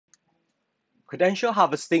Credential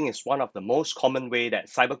harvesting is one of the most common ways that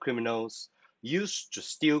cybercriminals use to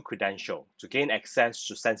steal credentials to gain access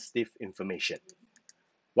to sensitive information.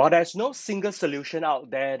 While there's no single solution out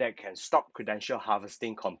there that can stop credential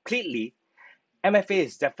harvesting completely, MFA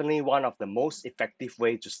is definitely one of the most effective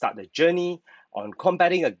ways to start the journey on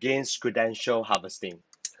combating against credential harvesting.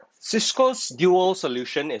 Cisco's Duo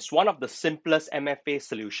solution is one of the simplest MFA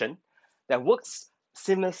solutions that works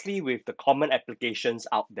seamlessly with the common applications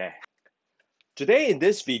out there. Today in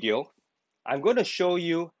this video, I'm going to show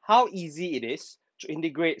you how easy it is to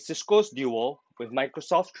integrate Cisco's Duo with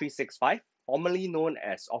Microsoft 365, formerly known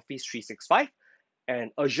as Office 365,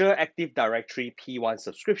 and Azure Active Directory P1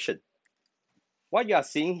 subscription. What you are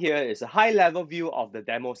seeing here is a high-level view of the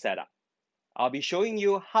demo setup. I'll be showing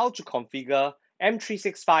you how to configure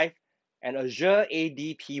M365 and Azure AD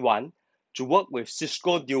P1 to work with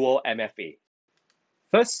Cisco Duo MFA.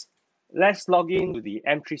 First, let's log in to the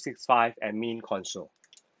M365 admin console.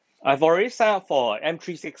 I've already signed up for an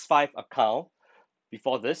M365 account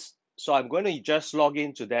before this, so I'm going to just log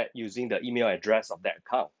into that using the email address of that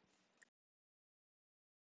account.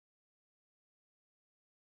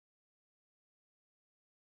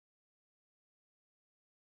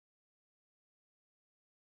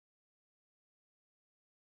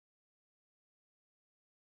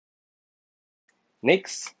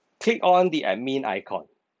 Next, click on the admin icon.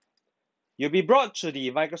 You'll be brought to the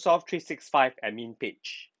Microsoft 365 admin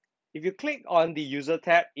page. If you click on the User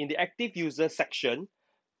tab in the Active User section,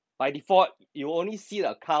 by default, you only see the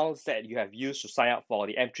accounts that you have used to sign up for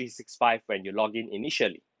the M365 when you log in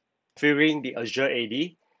initially. Configuring the Azure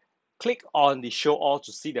AD, click on the Show All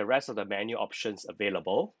to see the rest of the menu options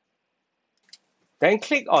available. Then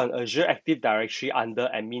click on Azure Active Directory under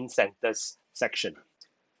Admin Centers section.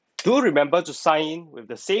 Do remember to sign in with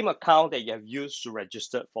the same account that you have used to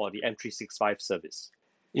register for the M365 service.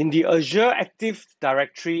 In the Azure Active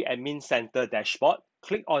Directory Admin Center dashboard,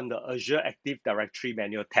 click on the Azure Active Directory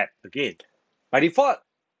Manual tab again. By default,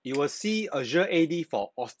 you will see Azure AD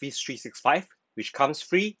for Office 365, which comes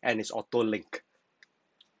free and is auto-linked.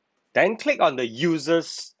 Then click on the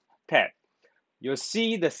Users tab. You'll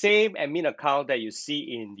see the same admin account that you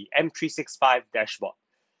see in the M365 dashboard.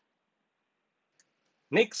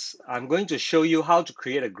 Next, I'm going to show you how to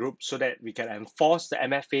create a group so that we can enforce the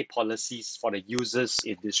MFA policies for the users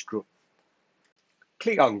in this group.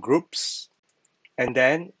 Click on Groups and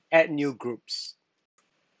then Add New Groups.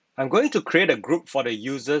 I'm going to create a group for the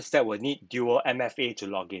users that will need Duo MFA to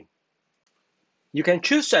log in. You can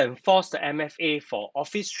choose to enforce the MFA for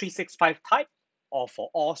Office 365 type or for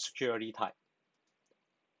all security type.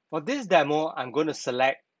 For this demo, I'm going to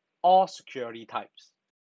select all security types.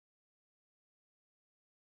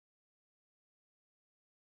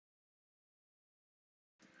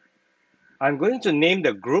 I'm going to name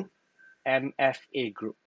the group MFA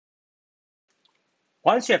group.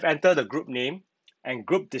 Once you have entered the group name and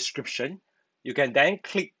group description, you can then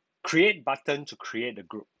click Create button to create the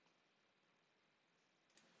group.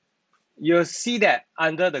 You'll see that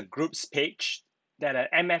under the Groups page that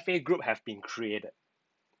an MFA group has been created.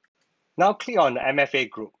 Now click on the MFA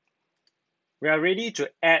group. We are ready to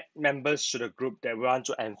add members to the group that we want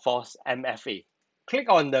to enforce MFA. Click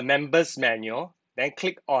on the Members menu, then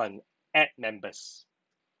click on Add Members.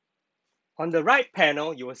 On the right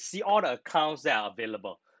panel, you will see all the accounts that are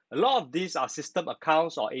available. A lot of these are system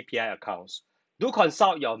accounts or API accounts. Do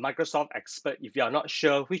consult your Microsoft expert if you are not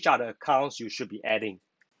sure which are the accounts you should be adding.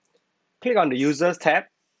 Click on the Users tab,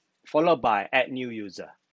 followed by Add New User.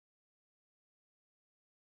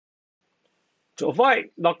 To avoid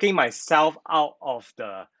locking myself out of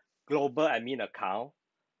the global admin account,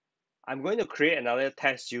 I'm going to create another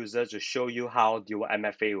test user to show you how Duo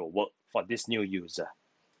MFA will work for this new user.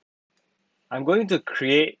 I'm going to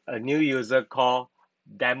create a new user called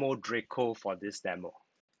Demo Draco for this demo.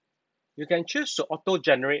 You can choose to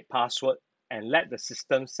auto-generate password and let the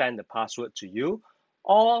system send the password to you,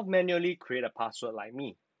 or manually create a password like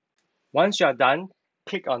me. Once you're done,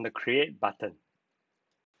 click on the Create button.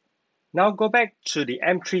 Now go back to the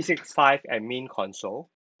M365 admin console.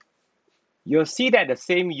 You'll see that the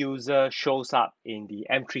same user shows up in the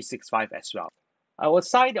M365 as well. I will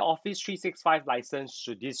assign the Office 365 license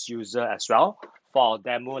to this user as well for our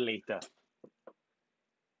demo later.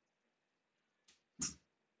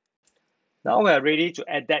 Now we are ready to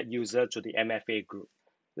add that user to the MFA group.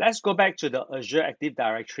 Let's go back to the Azure Active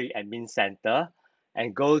Directory Admin Center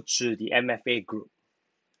and go to the MFA group.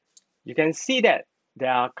 You can see that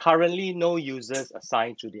there are currently no users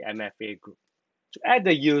assigned to the MFA group. To add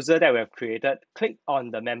the user that we have created, click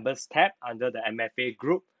on the Members tab under the MFA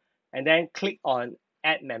group and then click on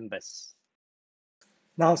Add Members.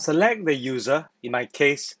 Now select the user, in my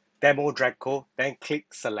case, Demo Draco, then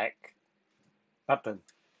click Select button.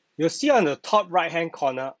 You'll see on the top right-hand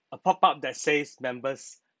corner a pop-up that says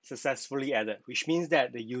Members Successfully Added, which means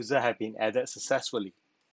that the user has been added successfully.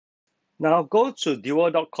 Now go to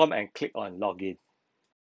duo.com and click on Login.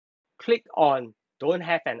 Click on Don't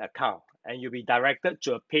Have an Account, and you'll be directed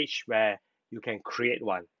to a page where you can create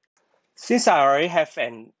one. Since I already have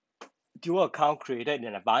an Duo account created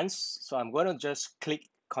in advance, so I'm going to just click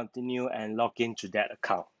Continue and log into that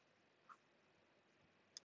account.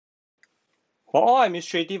 For all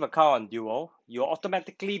administrative account on Duo, you'll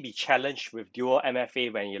automatically be challenged with Duo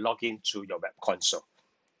MFA when you log into your web console.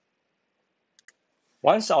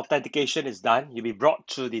 Once the authentication is done, you'll be brought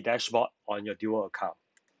to the dashboard on your Duo account.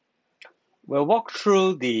 We'll walk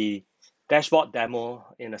through the dashboard demo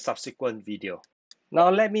in a subsequent video.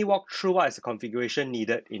 Now let me walk through what is the configuration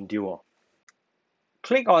needed in Duo.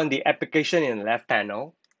 Click on the application in the left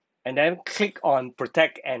panel, and then click on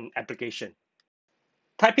Protect an Application.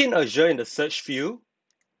 Type in Azure in the search field,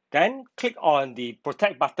 then click on the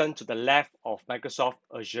Protect button to the left of Microsoft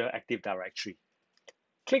Azure Active Directory.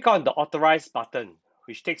 Click on the Authorize button,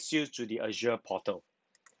 which takes you to the Azure portal.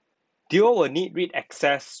 Duo will need read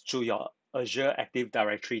access to your Azure Active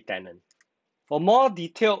Directory tenant. For more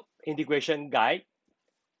detailed integration guide,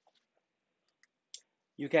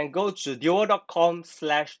 you can go to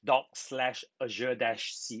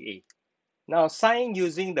duo.com/doc/azure-ca. Now sign in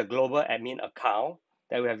using the global admin account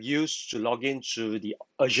that we have used to log into the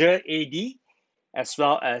Azure AD as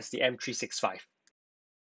well as the M365.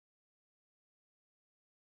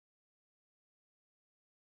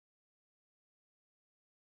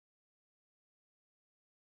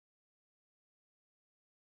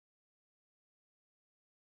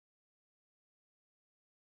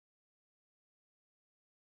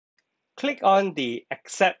 Click on the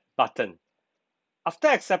Accept button. After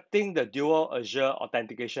accepting the Duo Azure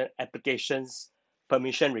Authentication Applications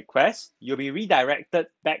permission request, you'll be redirected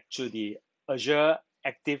back to the Azure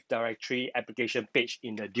Active Directory application page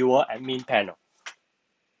in the Duo admin panel.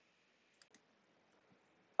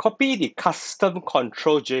 Copy the custom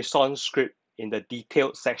control JSON script in the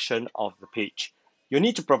detailed section of the page. You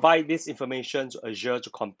need to provide this information to Azure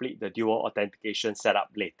to complete the Duo authentication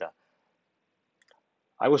setup later.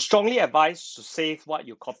 I would strongly advise to save what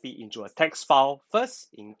you copy into a text file first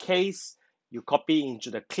in case you copy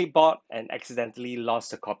into the clipboard and accidentally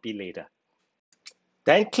lost the copy later.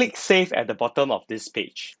 Then click Save at the bottom of this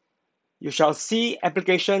page. You shall see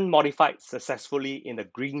Application Modified Successfully in the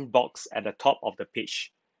green box at the top of the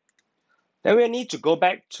page. Then we'll need to go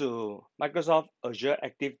back to Microsoft Azure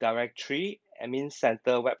Active Directory Admin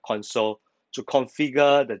Center Web Console to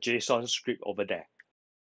configure the JSON script over there.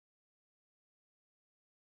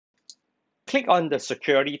 Click on the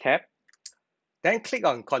Security tab, then click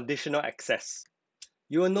on Conditional Access.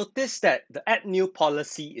 You will notice that the Add New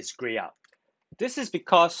policy is grayed out. This is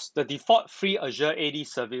because the default free Azure AD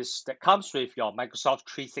service that comes with your Microsoft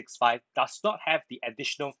 365 does not have the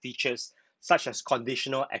additional features such as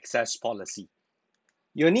Conditional Access policy.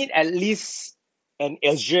 You need at least an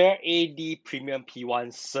Azure AD Premium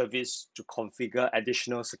P1 service to configure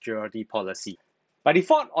additional security policy. By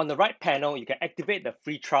default, on the right panel, you can activate the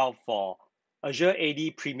free trial for Azure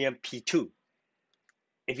AD Premium P2.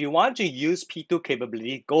 If you want to use P2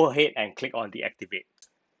 capability, go ahead and click on Deactivate.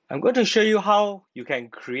 I'm going to show you how you can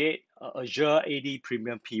create an Azure AD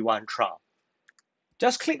Premium P1 trial.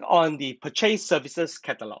 Just click on the Purchase Services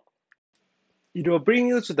catalog. It will bring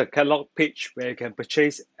you to the catalog page where you can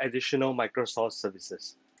purchase additional Microsoft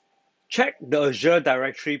services. Check the Azure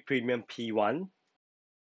Directory Premium P1.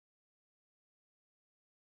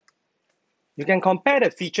 You can compare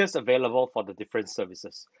the features available for the different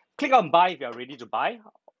services. Click on Buy if you are ready to buy,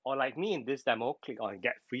 or like me in this demo, click on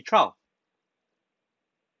Get Free Trial.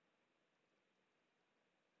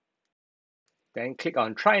 Then click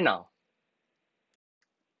on Try Now.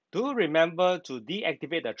 Do remember to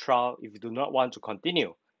deactivate the trial if you do not want to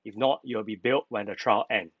continue. If not, you'll be billed when the trial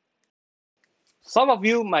ends. Some of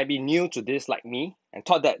you might be new to this like me and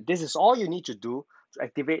thought that this is all you need to do to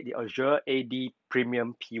activate the Azure AD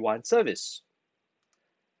Premium P1 service.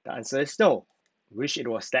 The answer is no. Wish it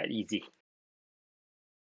was that easy.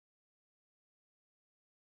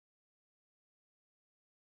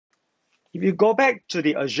 If you go back to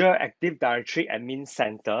the Azure Active Directory Admin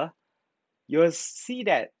Center, you'll see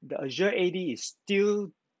that the Azure AD is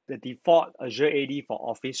still the default Azure AD for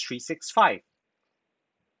Office 365.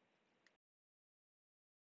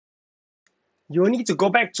 You'll need to go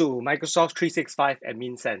back to Microsoft 365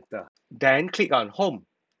 Admin Center. Then click on Home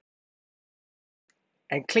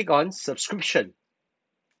and click on Subscription.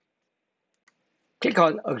 Click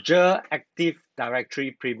on Azure Active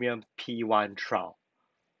Directory Premium P1 trial.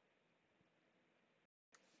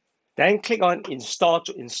 Then click on Install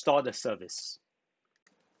to install the service.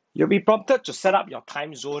 You'll be prompted to set up your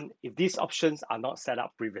time zone if these options are not set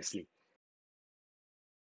up previously.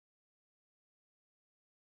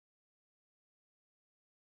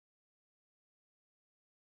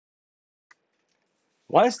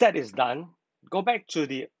 Once that is done, go back to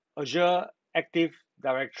the Azure Active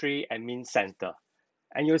Directory Admin Center,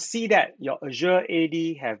 and you'll see that your Azure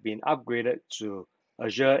AD have been upgraded to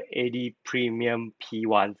Azure AD Premium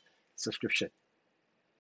P1 subscription.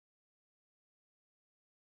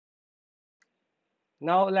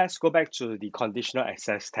 Now let's go back to the Conditional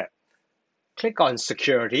Access tab. Click on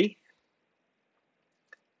Security,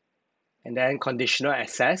 and then Conditional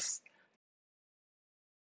Access.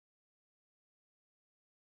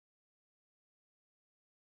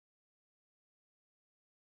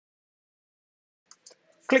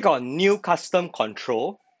 Click on New Custom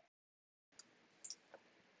Control.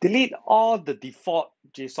 Delete all the default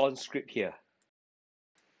JSON script here.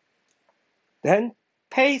 Then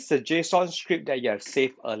paste the JSON script that you have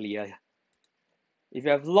saved earlier. If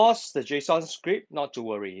you have lost the JSON script, not to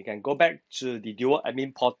worry. You can go back to the Duo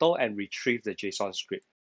admin portal and retrieve the JSON script.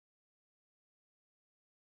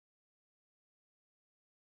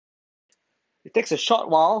 It takes a short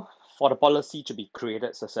while for the policy to be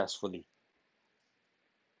created successfully.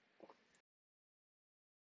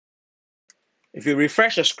 If you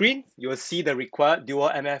refresh the screen, you will see the required Duo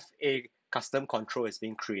MFA custom control is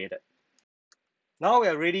being created. Now we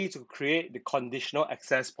are ready to create the conditional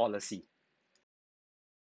access policy.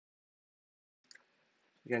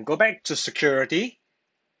 You can go back to Security,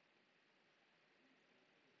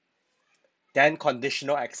 then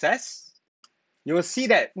Conditional Access. You will see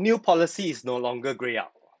that New Policy is no longer grayed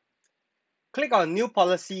out. Click on New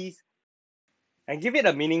Policies and give it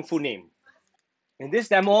a meaningful name. In this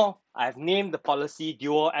demo, I've named the policy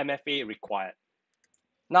Duo MFA Required.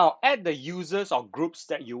 Now add the users or groups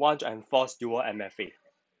that you want to enforce Duo MFA.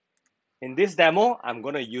 In this demo, I'm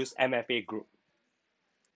going to use MFA group.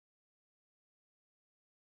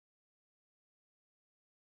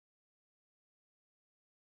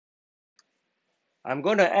 I'm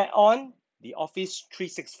going to add on the Office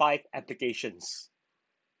 365 applications.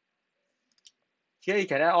 Here you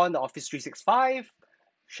can add on the Office 365,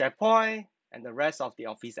 SharePoint, and the rest of the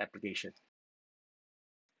Office application.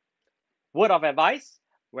 Word of advice,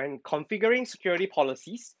 when configuring security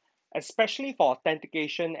policies, especially for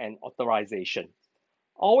authentication and authorization,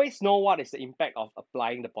 always know what is the impact of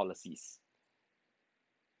applying the policies.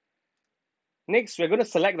 Next, we're going to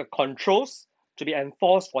select the controls to be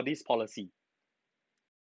enforced for this policy.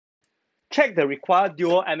 Check the required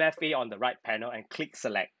Duo MFA on the right panel and click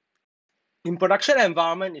Select. In production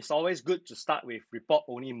environment, it's always good to start with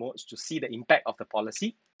report-only modes to see the impact of the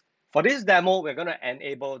policy. For this demo, we're going to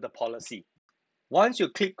enable the policy. Once you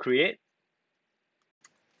click Create,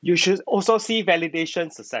 you should also see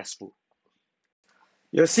validation successful.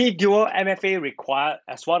 You'll see Duo MFA required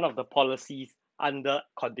as one of the policies under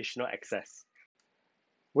conditional access.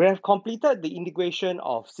 We have completed the integration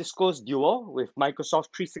of Cisco's Duo with Microsoft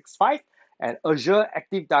 365 and Azure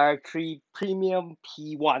Active Directory Premium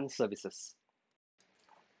P1 services.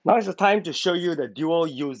 Now is the time to show you the Duo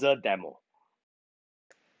user demo.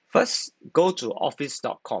 First, go to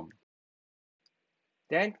office.com.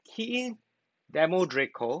 Then key in Demo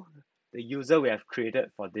Draco, the user we have created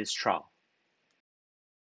for this trial.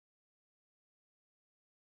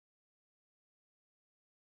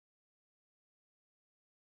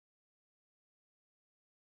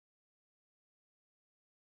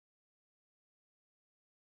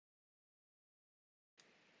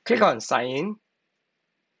 Click on Sign In.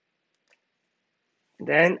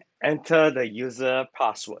 Then enter the user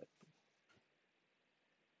password.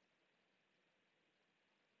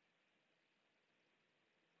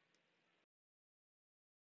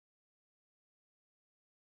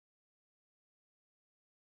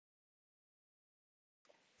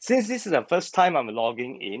 Since this is the first time I'm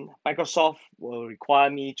logging in, Microsoft will require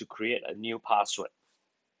me to create a new password.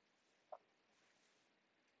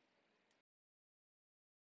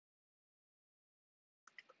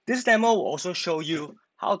 This demo will also show you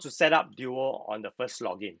how to set up Duo on the first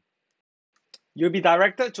login. You'll be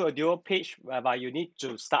directed to a Duo page whereby you need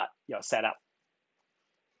to start your setup.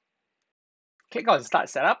 Click on Start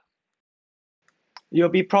Setup. You'll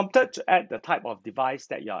be prompted to add the type of device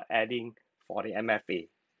that you're adding for the MFA.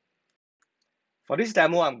 For this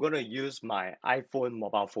demo, I'm going to use my iPhone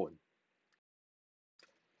mobile phone.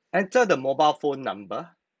 Enter the mobile phone number.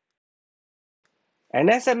 An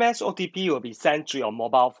SMS OTP will be sent to your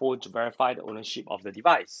mobile phone to verify the ownership of the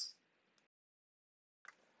device.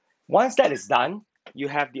 Once that is done, you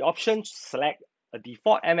have the option to select a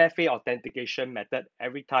default MFA authentication method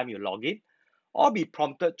every time you log in, or be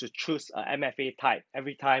prompted to choose a MFA type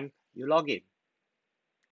every time you log in.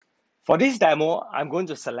 For this demo, I'm going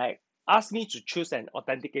to select Ask me to choose an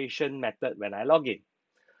authentication method when I log in.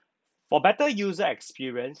 For better user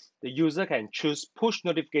experience, the user can choose push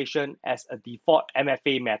notification as a default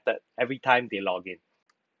MFA method every time they log in.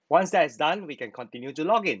 Once that is done, we can continue to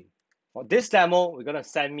log in. For this demo, we're going to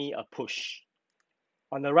send me a push.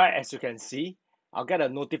 On the right, as you can see, I'll get a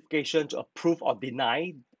notification to approve or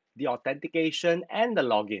deny the authentication and the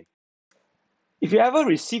login. If you ever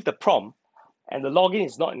receive the prompt and the login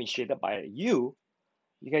is not initiated by you,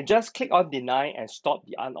 you can just click on deny and stop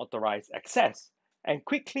the unauthorized access and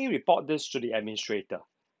quickly report this to the administrator.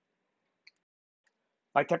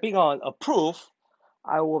 By tapping on approve,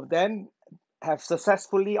 I will then have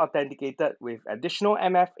successfully authenticated with additional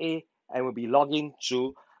MFA and will be logging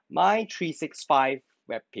to my M365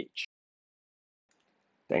 webpage.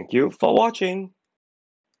 Thank you for watching.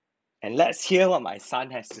 And let's hear what my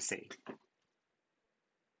son has to say.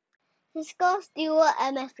 Cisco Duo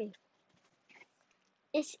MFA.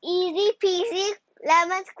 It's easy peasy,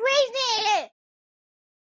 lemon squeezy.